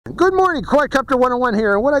Good morning, Quadcopter 101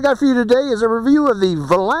 here, and what I got for you today is a review of the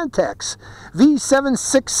Volantex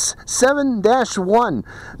V767-1.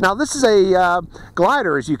 Now this is a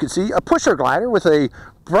glider, as you can see, a pusher glider with a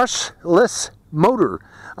brushless motor,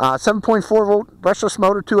 7.4 volt brushless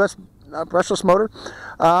motor, 2S brushless motor.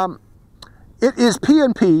 It is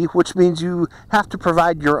P&P, which means you have to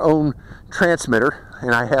provide your own transmitter,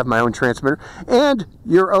 and I have my own transmitter, and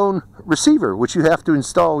your own receiver, which you have to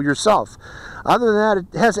install yourself. Other than that,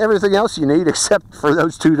 it has everything else you need except for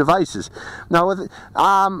those two devices. Now,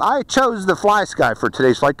 I chose the FlySky for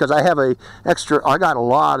today's flight because I have I got a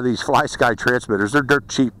lot of these FlySky transmitters. They're dirt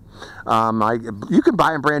cheap. You can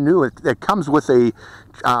buy them brand new. It comes with a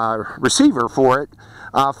receiver for it.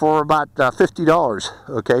 For about $50,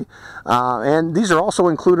 okay? And these are also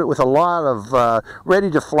included with a lot of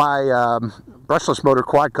ready-to-fly brushless motor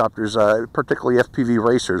quadcopters, particularly FPV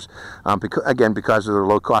racers, because of their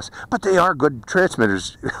low cost. But they are good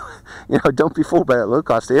transmitters. You know, don't be fooled by that low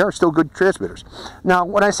cost. They are still good transmitters. Now,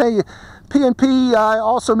 when I say P&P, I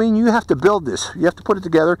also mean you have to build this. You have to put it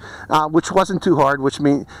together, which wasn't too hard, which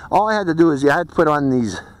means all I had to do is I had to put on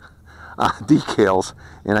these decals,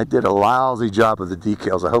 and I did a lousy job of the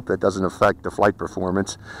decals. I hope that doesn't affect the flight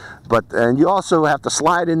performance. And you also have to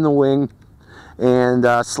slide in the wing and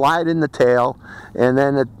slide in the tail, and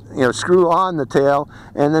then screw on the tail,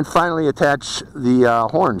 and then finally attach the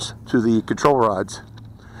horns to the control rods,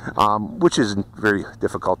 which isn't very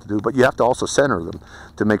difficult to do, but you have to also center them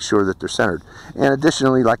to make sure that they're centered. And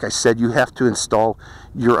additionally, like I said, you have to install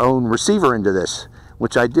your own receiver into this,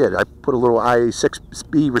 which I did. I put a little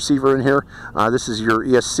IA6B receiver in here. This is your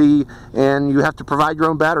ESC, and you have to provide your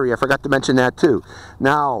own battery. I forgot to mention that too.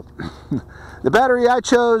 Now, the battery I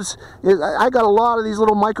chose is, I got a lot of these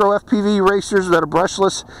little micro FPV racers that are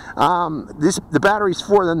brushless. The batteries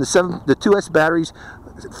for them, the 2S batteries,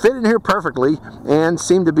 fit in here perfectly and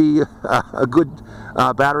seem to be a good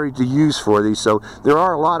battery to use for these. So there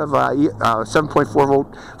are a lot of 7.4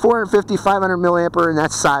 volt, 450, 500 milliampere, and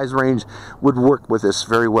that size range would work with this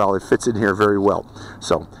very well. It fits in here very well.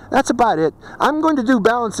 So that's about it. I'm going to do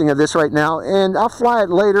balancing of this right now, and I'll fly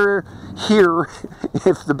it later here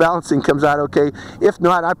if the balancing comes out okay. If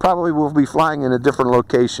not, I probably will be flying in a different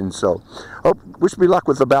location. So wish me luck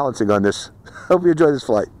with the balancing on this. Hope you enjoy this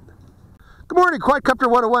flight. Good morning, Quadcopter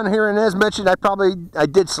 101 here, and as mentioned, I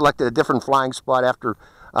did select a different flying spot after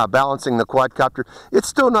balancing the quadcopter. It's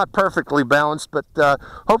still not perfectly balanced, but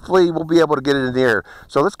hopefully we'll be able to get it in the air.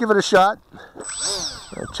 So let's give it a shot.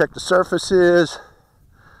 Check the surfaces.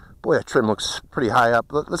 Boy, that trim looks pretty high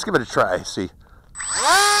up. Let's give it a try, see.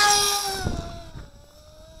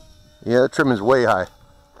 Yeah, the trim is way high.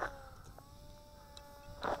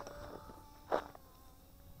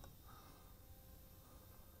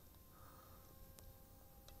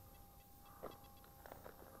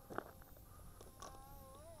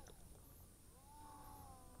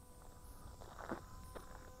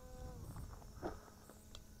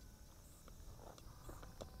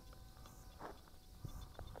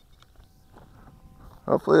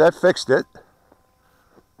 Hopefully that fixed it.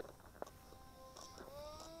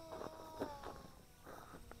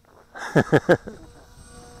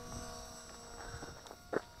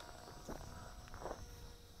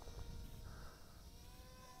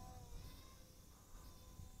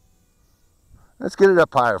 Let's get it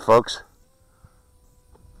up higher, folks.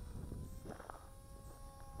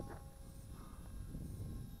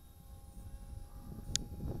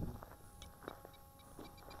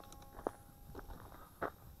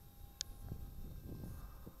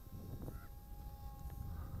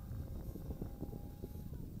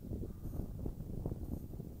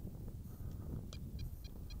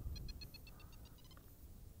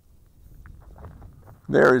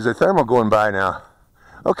 There is a thermal going by now.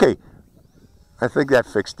 Okay, I think that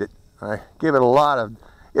fixed it. I gave it a lot of,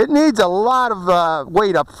 it needs a lot of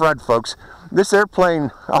weight up front, folks. This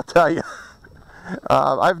airplane, I'll tell you,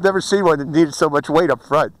 I've never seen one that needed so much weight up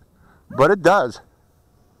front, but it does.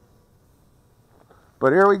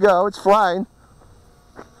 But here we go, it's flying.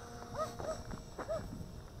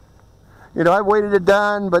 You know, I weighted it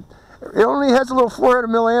down, but it only has a little 400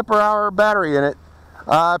 milliampere hour battery in it.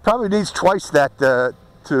 It probably needs twice that to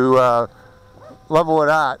level it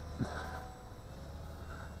out.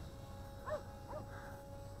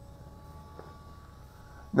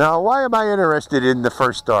 Now, why am I interested in the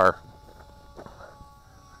Firstar?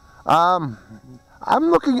 I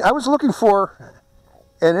was looking for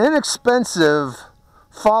an inexpensive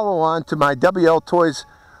follow-on to my WL Toys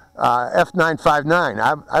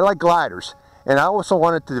F959. I like gliders, and I also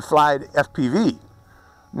wanted to fly FPV.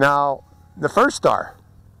 Now, the Firstar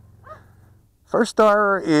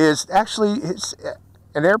is actually,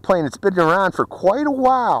 an airplane that's been around for quite a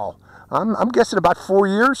while. I'm guessing about 4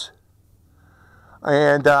 years.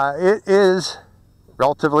 And it is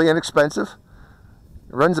relatively inexpensive.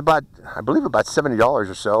 It runs about, I believe, about $70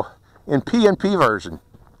 or so in P&P version.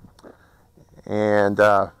 And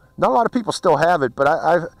not a lot of people still have it, but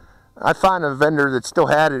I found a vendor that still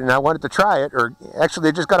had it, and I wanted to try it. Or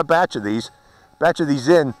actually, they just got a batch of these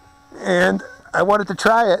in, and I wanted to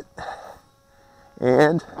try it.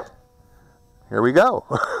 And here we go.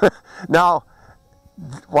 Now,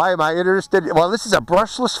 why am I interested? Well, this is a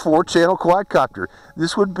brushless 4-channel quadcopter.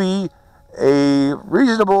 This would be a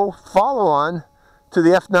reasonable follow-on to the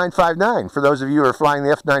F959, for those of you who are flying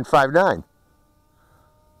the F959.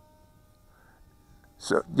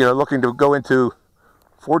 So, you know, looking to go into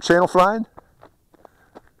 4-channel flying.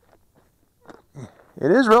 It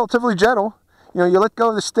is relatively gentle. You know, you let go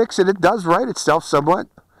of the sticks and it does right itself somewhat.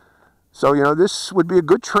 So, you know, this would be a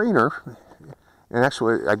good trainer. And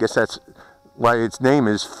actually, I guess that's why its name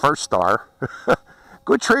is Firstar.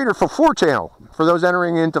 Good trainer for 4-channel, for those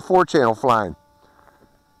entering into 4-channel flying.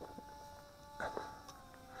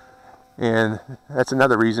 And that's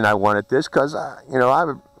another reason I wanted this, because, you know,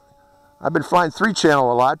 I've been flying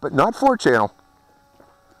 3-channel a lot, but not 4-channel.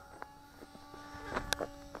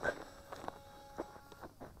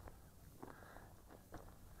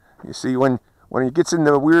 You see, when it gets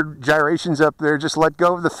into weird gyrations up there, just let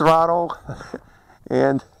go of the throttle,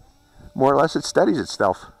 and more or less it steadies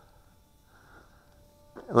itself.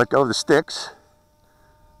 Let go of the sticks,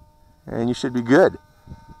 and you should be good.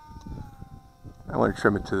 I want to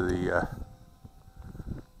trim it to the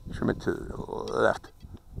left.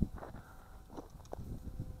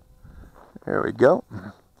 There we go.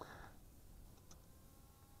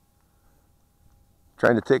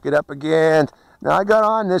 Trying to take it up again. Now I got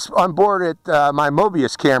on board at my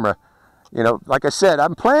Mobius camera. You know, like I said,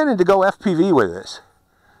 I'm planning to go FPV with this,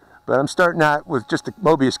 but I'm starting out with just a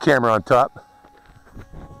Mobius camera on top.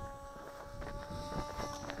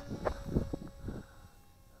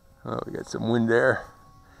 Oh, we got some wind there,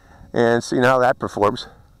 and seeing how that performs.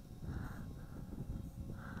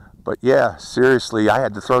 But yeah, seriously, I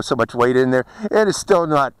had to throw so much weight in there, and it's still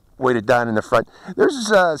not weighted down in the front. There's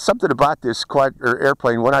something about this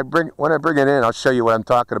airplane. When I bring it in, I'll show you what I'm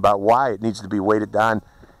talking about. Why it needs to be weighted down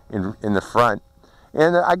in the front.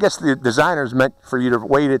 And I guess the designer's meant for you to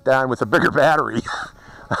weight it down with a bigger battery.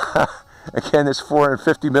 Again, this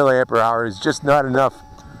 450 milliampere hour is just not enough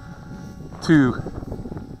to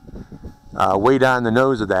weigh down the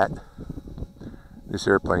nose of this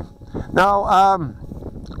airplane. Now,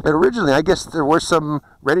 originally, I guess there were some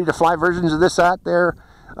ready-to-fly versions of this out there.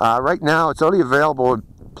 Right now, it's only available in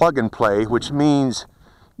plug and play, which means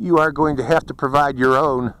you are going to have to provide your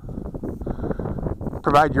own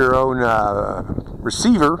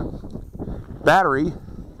receiver, battery,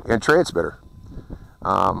 and transmitter.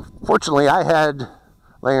 Fortunately, I had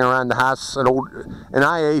laying around the house an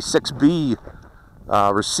IA-6B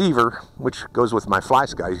receiver, which goes with my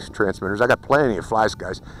FlySky transmitters. I got plenty of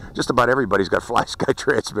FlySkys. Just about everybody's got FlySky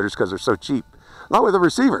transmitters because they're so cheap. Not with the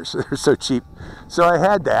receivers, they're so cheap. So I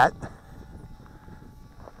had that.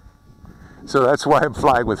 So that's why I'm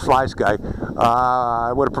flying with FlySky.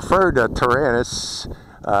 I would have preferred a Tyrannus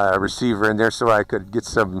receiver in there so I could get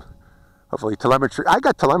some, hopefully, telemetry. I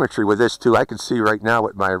got telemetry with this too. I can see right now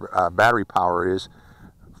what my battery power is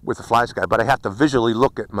with the FlySky, but I have to visually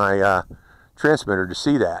look at my transmitter to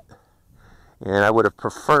see that. And I would have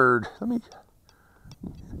preferred, let me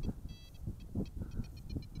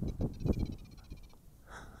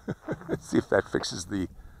see if that fixes the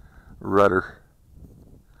rudder.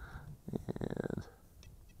 And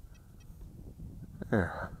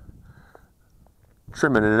there,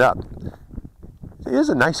 trimming it up. It is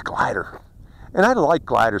a nice glider, and I like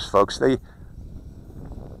gliders, folks. They're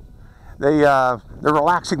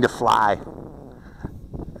relaxing to fly.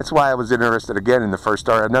 That's why I was interested again in the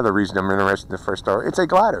Firstar. Another reason I'm interested in the Firstar. It's a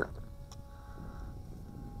glider,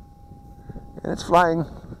 and it's flying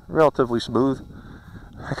relatively smooth.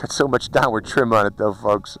 I got so much downward trim on it though,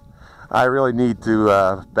 folks. I really need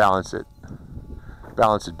to balance it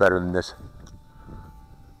better than this.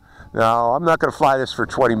 Now, I'm not going to fly this for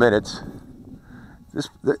 20 minutes.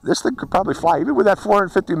 This thing could probably fly, even with that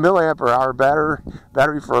 450 milliampere hour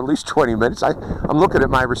battery for at least 20 minutes. I'm looking at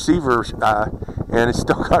my receiver, and it's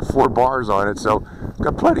still got 4 bars on it, so it's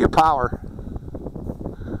got plenty of power.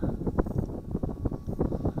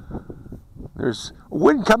 There's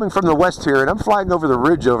wind coming from the west here, and I'm flying over the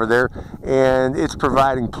ridge over there, and it's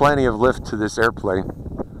providing plenty of lift to this airplane.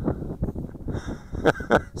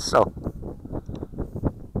 So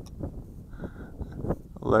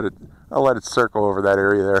I'll let it circle over that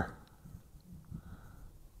area there.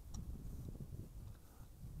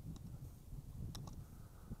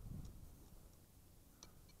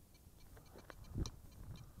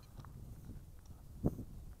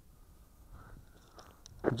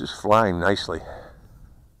 Just flying nicely.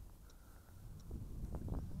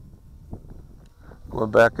 Going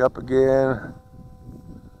back up again.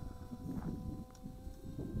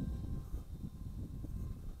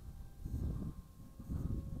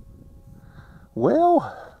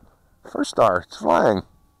 Well, Firstar, it's flying.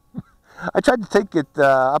 I tried to take it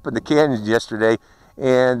up in the canyons yesterday,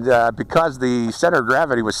 and because the center of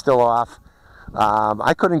gravity was still off,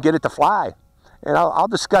 I couldn't get it to fly. And I'll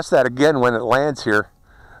discuss that again when it lands here.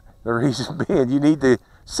 The reason being, you need the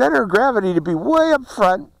center of gravity to be way up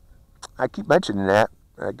front. I keep mentioning that.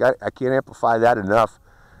 I can't amplify that enough.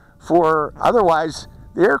 Otherwise,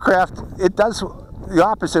 the aircraft, it does the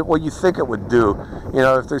opposite what you think it would do. You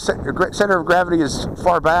know, if the center of gravity is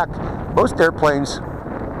far back, most airplanes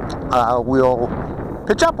will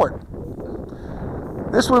pitch upward.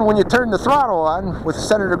 This one, when you turn the throttle on with the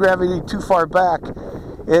center of gravity too far back,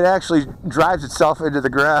 it actually drives itself into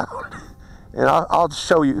the ground. And I'll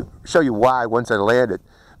show you why once I land it.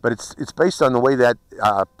 But it's based on the way that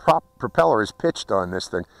propeller is pitched on this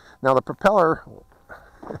thing. Now the propeller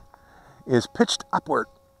is pitched upward,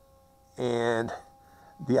 and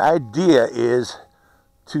the idea is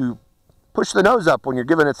to push the nose up when you're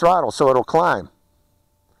giving it throttle so it'll climb.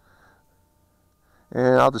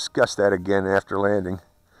 And I'll discuss that again after landing.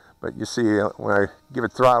 But you see, when I give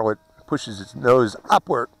it throttle, it pushes its nose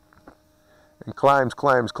upward and climbs,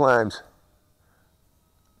 climbs, climbs.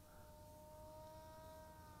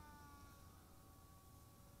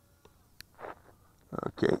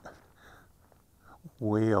 Okay,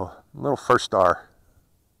 well, little Firstar.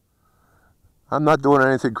 I'm not doing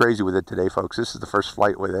anything crazy with it today, folks. This is the first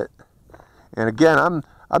flight with it. And again,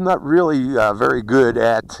 I'm not really very good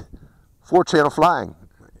at 4-channel flying.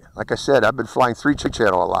 Like I said, I've been flying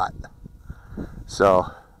 3-channel a lot. So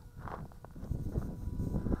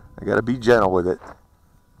I got to be gentle with it.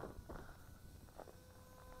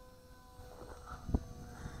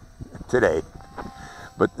 Today.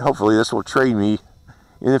 But hopefully this will train me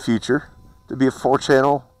in the future to be a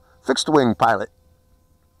 4-channel fixed wing pilot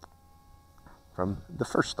from the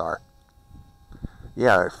Firstar.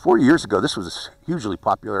 Yeah, 4 years ago this was hugely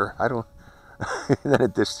popular. And then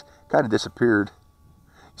it just kind of disappeared.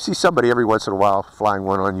 You see somebody every once in a while flying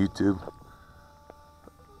one on YouTube.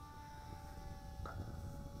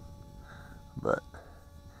 But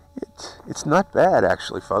it's not bad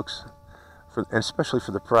actually, folks, and especially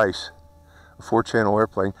for the price. 4-channel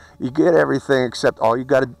airplane. You get everything except all you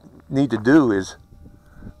need to do is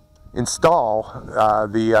install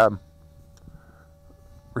the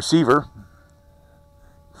receiver,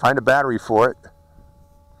 find a battery for it,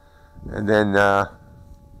 and then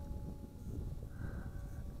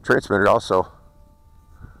transmitter also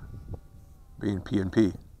being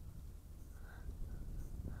PNP.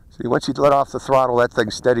 See, once you let off the throttle, that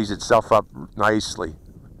thing steadies itself up nicely,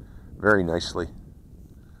 very nicely.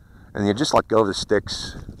 And you just let go of the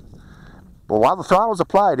sticks. But while the throttle is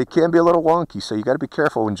applied, it can be a little wonky, so you got to be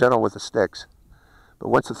careful and gentle with the sticks. But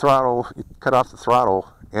once you cut off the throttle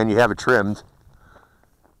and you have it trimmed, it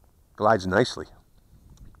glides nicely.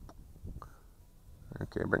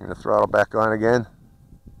 Okay, bringing the throttle back on again.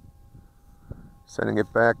 Sending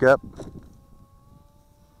it back up.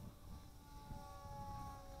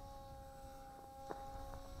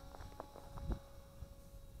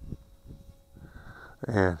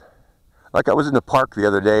 And like I was in the park the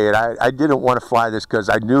other day, and I didn't want to fly this because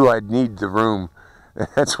I knew I'd need the room. And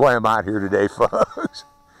that's why I'm out here today, folks.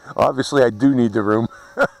 Obviously, I do need the room.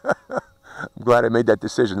 I'm glad I made that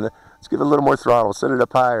decision. Let's give it a little more throttle. Set it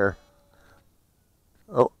up higher.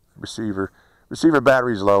 Oh, receiver. Receiver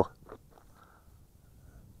battery's low.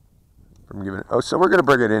 So we're going to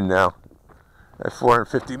bring it in now at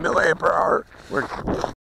 450 milliamp per hour.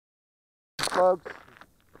 Folks.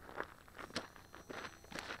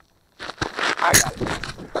 I got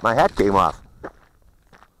it. My hat came off.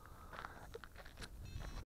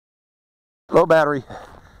 Low battery.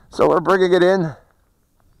 So we're bringing it in.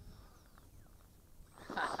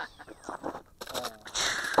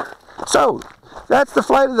 So that's the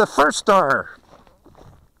flight of the Firstar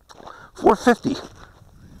 450.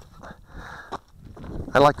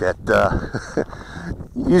 I like that.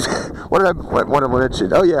 What did I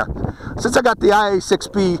mention? Oh yeah. Since I got the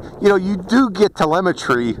IA6B, you know, you do get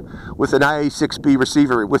telemetry with an IA6B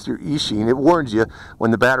receiver with your eSheen. It warns you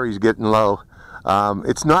when the battery's getting low.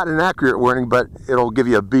 It's not an accurate warning, but it'll give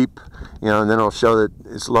you a beep, you know, and then it'll show that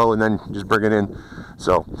it's low, and then just bring it in.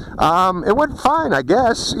 So it went fine, I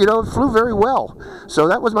guess. You know, it flew very well. So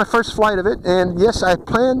that was my first flight of it, and yes, I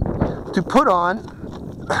plan to put on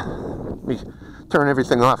turn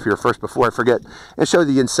everything off here first before I forget and show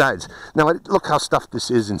the insides. Now look how stuffed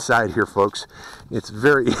this is inside here, folks. It's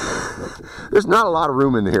very, there's not a lot of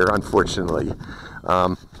room in here, unfortunately.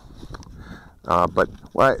 But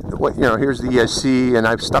you know, here's the ESC, and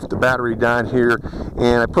I've stuffed the battery down here,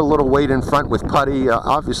 and I put a little weight in front with putty.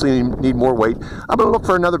 Obviously need more weight. I'm going to look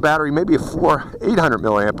for another battery, maybe a 800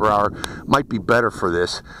 milliampere hour might be better for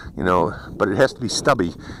this, you know, but it has to be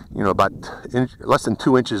stubby, you know, about less than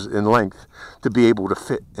 2 inches in length to be able to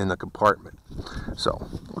fit in the compartment. So,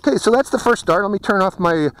 okay, so that's the first start. Let me turn off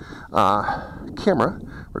my camera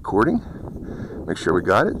recording. Make sure we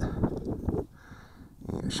got it.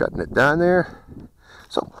 Shutting it down there.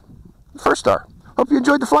 So, Firstar. Hope you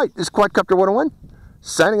enjoyed the flight. This is Quadcopter 101,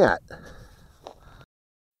 signing out.